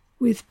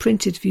with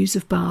printed views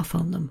of Bath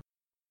on them.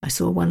 I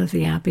saw one of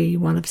the Abbey,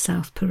 one of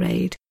South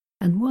Parade,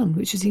 and one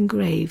which was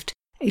engraved,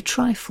 a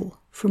trifle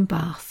from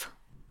Bath.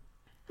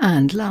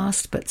 And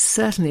last, but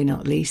certainly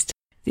not least,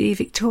 the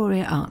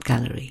Victoria Art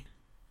Gallery.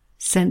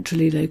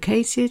 Centrally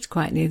located,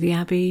 quite near the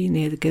Abbey,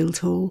 near the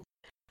Guildhall,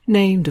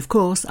 named, of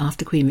course,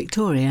 after Queen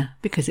Victoria,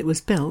 because it was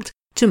built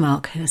to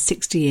mark her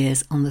 60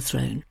 years on the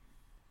throne.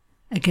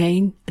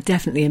 Again,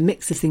 definitely a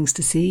mix of things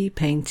to see,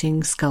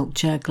 painting,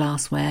 sculpture,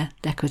 glassware,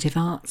 decorative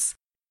arts.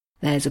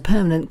 There's a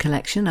permanent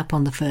collection up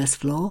on the first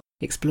floor,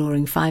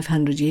 exploring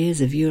 500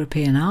 years of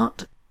European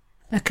art,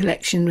 a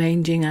collection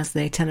ranging, as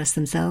they tell us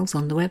themselves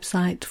on the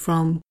website,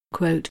 from,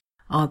 quote,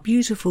 our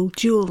beautiful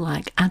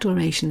jewel-like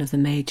Adoration of the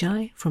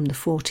Magi from the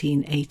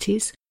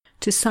 1480s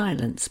to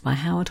Silence by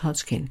Howard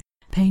Hodgkin,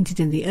 painted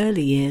in the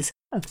early years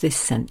of this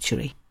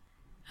century.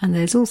 And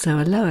there's also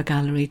a lower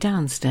gallery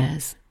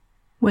downstairs,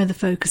 where the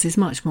focus is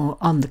much more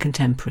on the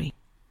contemporary.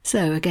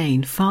 So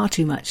again, far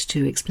too much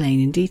to explain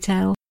in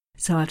detail,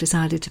 so I've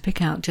decided to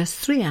pick out just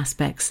 3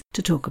 aspects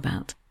to talk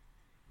about.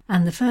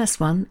 And the first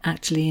one,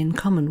 actually in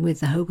common with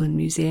the Holborn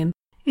Museum,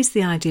 is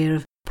the idea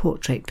of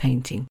portrait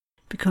painting,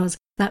 because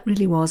that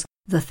really was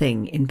the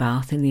thing in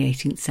Bath in the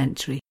 18th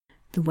century.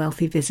 The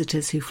wealthy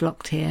visitors who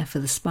flocked here for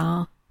the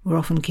spa were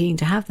often keen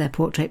to have their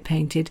portrait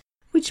painted,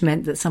 which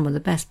meant that some of the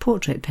best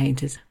portrait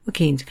painters were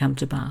keen to come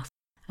to Bath.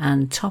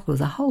 And top of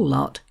the whole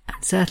lot,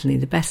 and certainly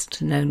the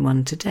best known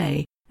one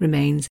today,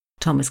 remains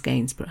Thomas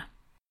Gainsborough.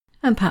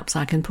 And perhaps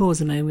I can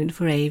pause a moment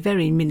for a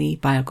very mini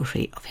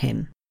biography of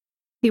him.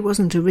 He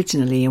wasn't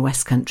originally a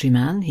West Country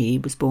man. He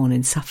was born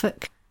in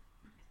Suffolk.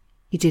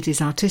 He did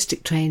his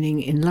artistic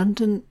training in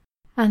London,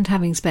 and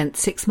having spent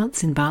 6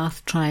 months in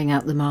Bath trying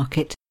out the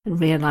market and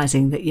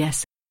realising that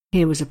yes,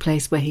 here was a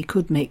place where he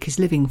could make his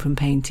living from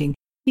painting,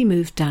 he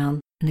moved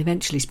down and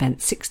eventually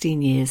spent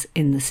 16 years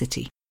in the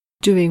city,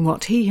 doing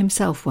what he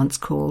himself once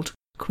called,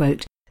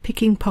 quote,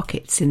 picking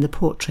pockets in the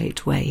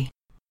portrait way.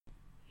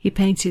 He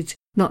painted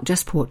not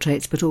just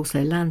portraits but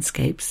also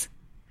landscapes,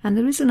 and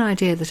there is an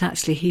idea that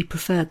actually he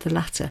preferred the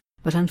latter,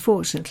 but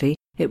unfortunately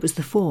it was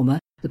the former,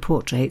 the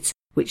portraits,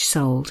 which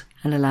sold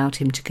and allowed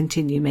him to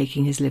continue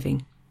making his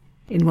living.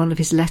 In one of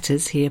his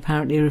letters he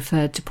apparently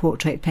referred to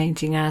portrait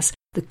painting as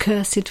the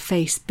cursed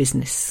face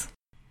business.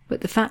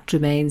 But the fact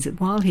remains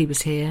that while he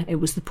was here, it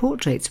was the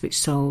portraits which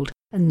sold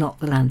and not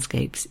the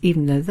landscapes,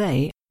 even though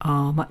they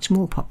are much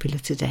more popular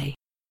today.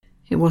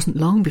 It wasn't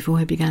long before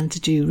he began to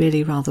do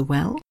really rather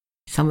well.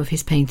 Some of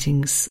his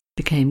paintings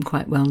became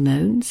quite well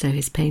known, so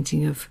his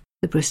painting of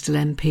the Bristol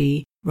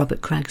MP,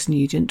 Robert Craggs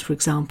Nugent, for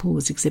example,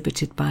 was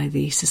exhibited by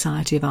the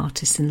Society of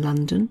Artists in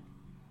London.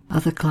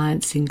 Other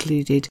clients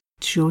included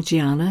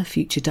Georgiana,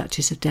 future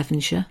Duchess of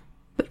Devonshire,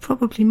 but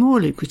probably more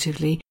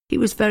lucratively, he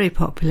was very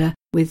popular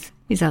with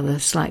his other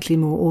slightly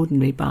more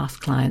ordinary Bath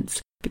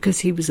clients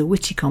because he was a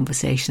witty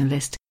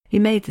conversationalist, he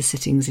made the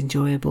sittings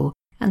enjoyable,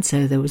 and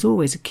so there was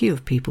always a queue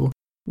of people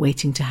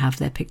waiting to have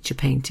their picture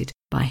painted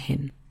by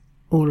him.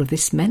 All of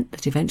this meant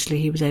that eventually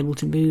he was able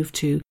to move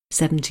to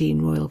 17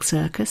 Royal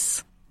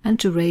Circus and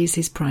to raise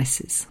his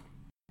prices.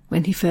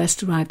 When he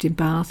first arrived in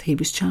Bath, he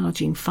was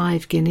charging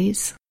 5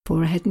 guineas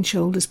for a Head and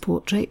Shoulders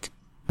portrait,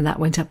 and that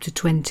went up to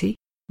 20,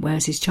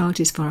 whereas his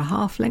charges for a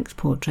half-length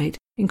portrait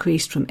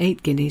increased from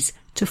 8 guineas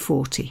to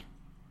 40.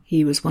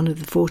 He was one of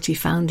the 40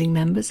 founding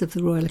members of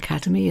the Royal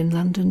Academy in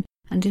London,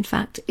 and in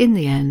fact, in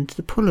the end,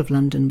 the pull of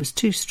London was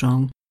too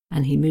strong,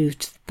 and he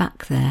moved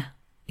back there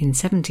in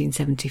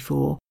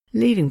 1774,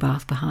 leaving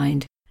Bath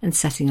behind and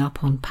setting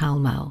up on Pall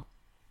Mall,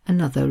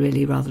 another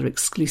really rather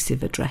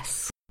exclusive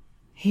address.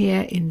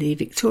 Here in the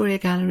Victoria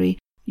Gallery,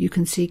 you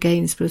can see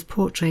Gainsborough's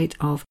portrait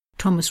of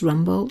Thomas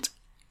Rumbold,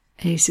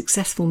 a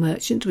successful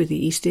merchant with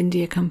the East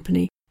India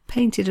Company,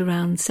 painted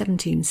around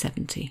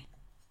 1770.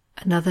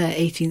 Another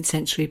 18th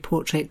century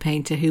portrait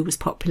painter who was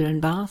popular in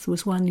Bath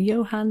was one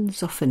Johann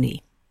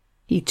Zoffany.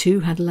 He too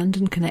had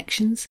London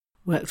connections,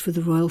 worked for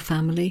the royal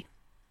family,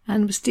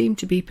 and was deemed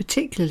to be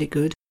particularly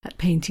good at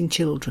painting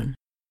children.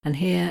 And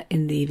here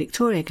in the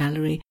Victoria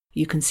Gallery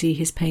you can see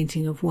his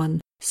painting of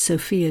one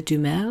Sophia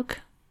Dumergue,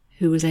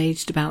 who was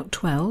aged about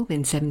 12 in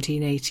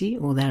 1780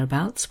 or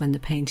thereabouts when the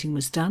painting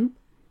was done.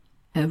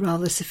 Her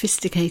rather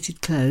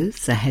sophisticated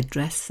clothes, a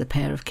headdress, a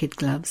pair of kid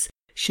gloves,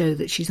 show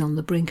that she's on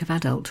the brink of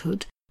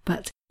adulthood,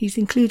 but he's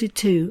included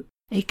too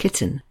a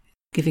kitten,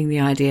 giving the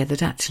idea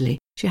that actually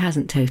she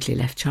hasn't totally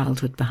left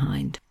childhood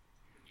behind.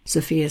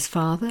 Sophia's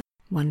father,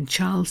 one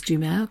Charles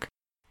Dumergue,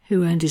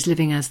 who earned his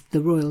living as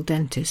the royal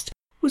dentist,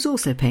 was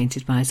also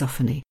painted by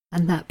Zoffany,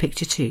 and that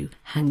picture too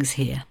hangs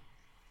here.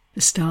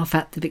 The staff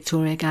at the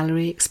Victoria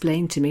Gallery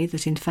explained to me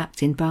that in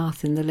fact in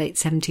Bath in the late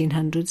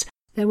 1700s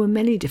there were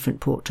many different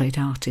portrait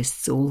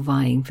artists all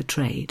vying for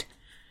trade.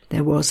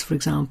 There was, for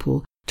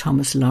example,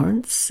 Thomas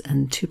Lawrence,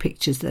 and 2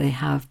 pictures that they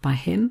have by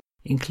him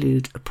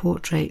include a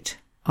portrait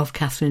of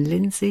Catherine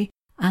Lindsay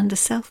and a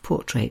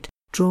self-portrait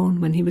drawn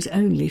when he was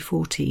only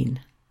 14,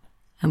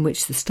 and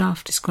which the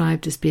staff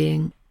described as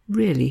being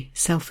really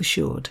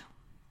self-assured.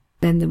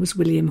 Then there was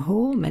William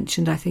Hall,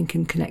 mentioned I think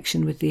in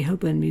connection with the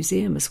Holborn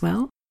Museum as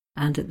well,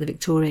 and at the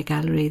Victoria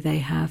Gallery they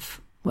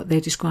have what they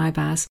describe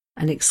as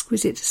an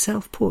exquisite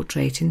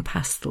self-portrait in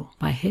pastel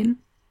by him,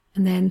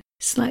 and then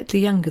slightly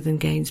younger than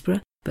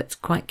Gainsborough,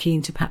 but quite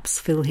keen to perhaps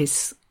fill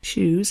his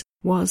shoes,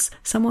 was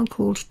someone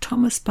called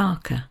Thomas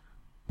Barker.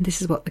 And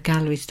this is what the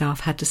gallery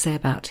staff had to say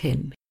about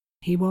him.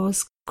 He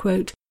was,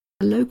 quote,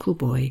 a local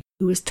boy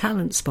who was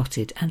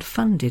talent-spotted and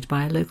funded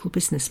by a local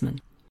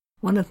businessman.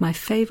 One of my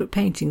favourite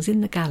paintings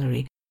in the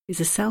gallery is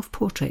a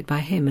self-portrait by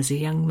him as a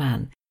young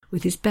man,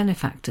 with his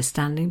benefactor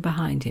standing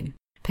behind him,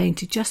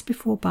 painted just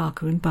before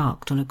Barker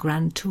embarked on a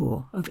grand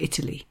tour of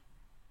Italy.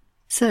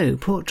 So,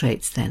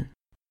 portraits then.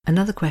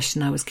 Another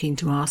question I was keen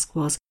to ask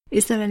was,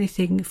 is there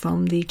anything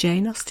from the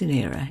Jane Austen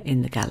era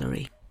in the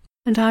gallery?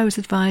 And I was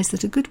advised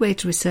that a good way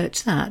to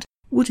research that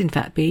would in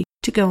fact be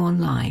to go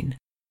online.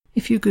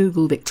 If you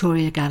Google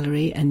Victoria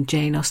Gallery and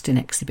Jane Austen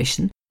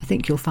exhibition, I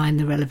think you'll find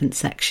the relevant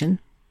section,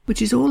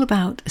 which is all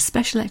about a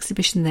special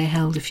exhibition they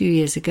held a few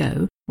years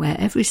ago, where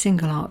every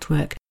single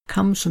artwork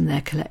comes from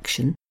their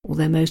collection,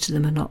 although most of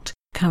them are not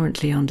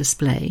currently on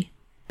display,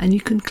 and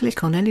you can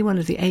click on any one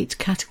of the 8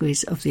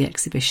 categories of the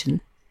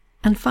exhibition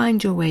and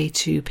find your way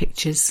to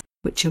pictures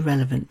which are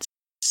relevant.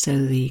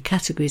 So the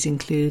categories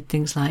include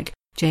things like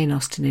Jane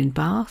Austen in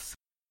Bath,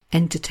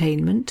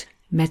 entertainment,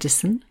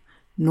 medicine,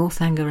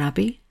 Northanger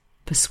Abbey,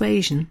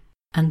 persuasion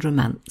and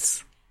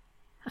romance.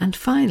 And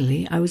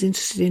finally I was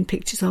interested in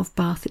pictures of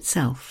Bath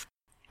itself.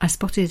 I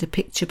spotted a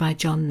picture by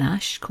John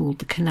Nash called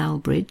The Canal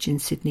Bridge in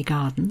Sydney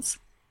Gardens,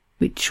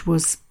 which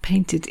was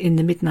painted in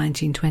the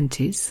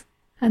mid-1920s,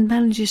 and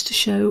manages to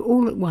show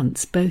all at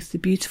once both the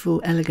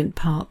beautiful, elegant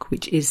park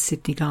which is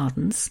Sydney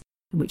Gardens,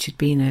 which had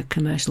been a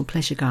commercial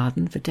pleasure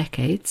garden for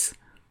decades,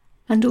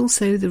 and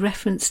also the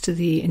reference to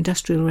the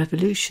Industrial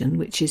Revolution,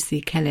 which is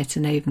the Kennet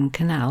and Avon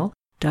Canal,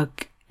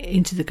 dug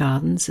into the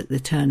gardens at the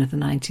turn of the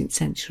 19th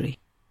century.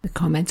 The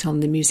comment on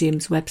the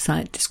museum's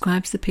website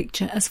describes the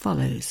picture as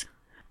follows.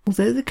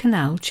 Although the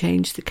canal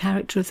changed the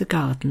character of the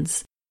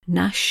gardens,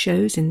 Nash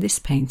shows in this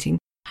painting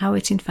how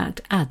it in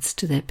fact adds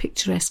to their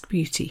picturesque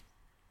beauty.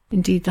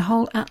 Indeed, the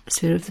whole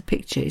atmosphere of the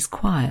picture is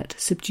quiet,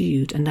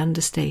 subdued and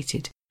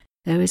understated.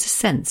 There is a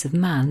sense of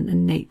man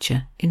and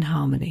nature in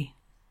harmony.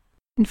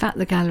 In fact,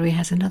 the gallery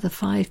has another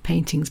 5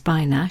 paintings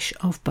by Nash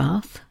of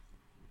Bath,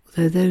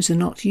 though those are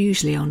not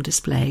usually on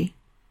display,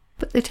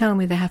 but they tell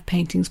me they have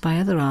paintings by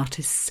other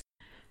artists,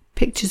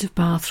 pictures of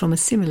Bath from a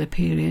similar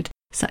period,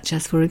 such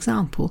as, for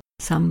example,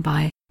 some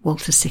by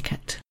Walter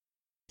Sickert.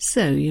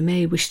 So you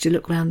may wish to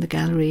look round the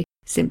gallery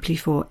simply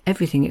for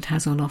everything it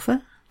has on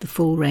offer, the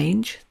full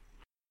range,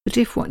 but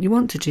if what you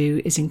want to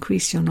do is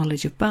increase your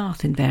knowledge of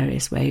Bath in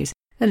various ways,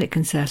 then it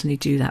can certainly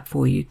do that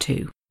for you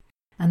too.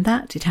 And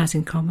that it has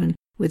in common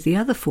with the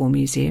other 4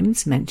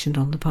 museums mentioned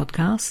on the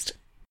podcast.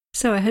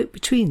 So I hope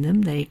between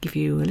them they give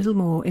you a little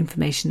more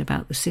information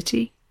about the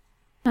city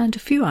and a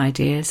few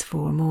ideas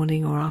for a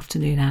morning or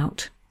afternoon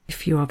out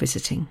if you are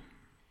visiting.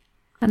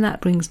 And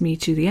that brings me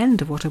to the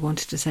end of what I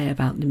wanted to say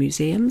about the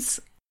museums,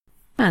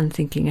 and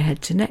thinking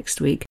ahead to next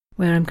week,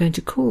 where I'm going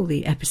to call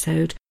the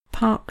episode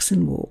Parks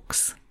and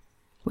Walks.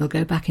 We'll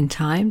go back in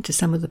time to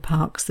some of the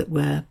parks that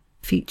were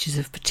features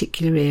of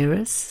particular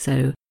eras,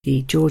 so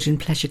the Georgian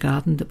Pleasure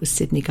Garden that was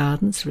Sydney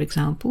Gardens, for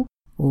example,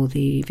 or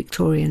the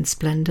Victorian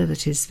splendour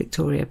that is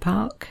Victoria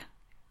Park.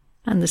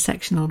 And the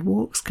section on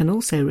walks can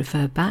also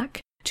refer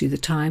back to the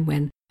time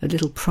when a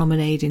little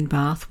promenade in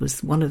Bath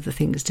was one of the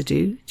things to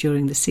do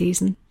during the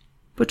season,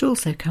 but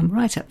also come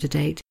right up to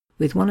date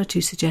with 1 or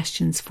 2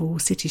 suggestions for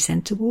city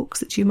centre walks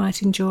that you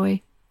might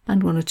enjoy,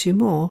 and 1 or 2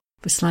 more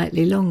for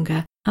slightly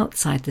longer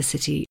outside the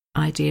city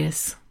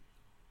ideas.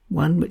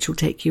 One which will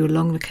take you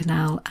along the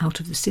canal out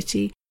of the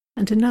city,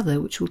 and another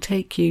which will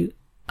take you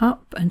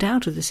up and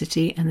out of the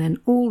city and then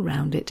all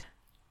round it.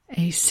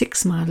 A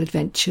 6-mile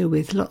adventure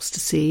with lots to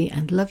see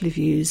and lovely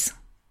views,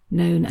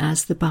 known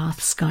as the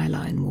Bath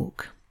Skyline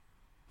Walk.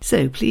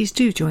 So please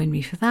do join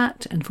me for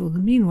that, and for the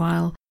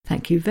meanwhile,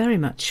 thank you very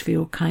much for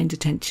your kind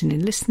attention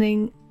in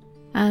listening,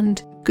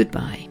 and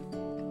goodbye.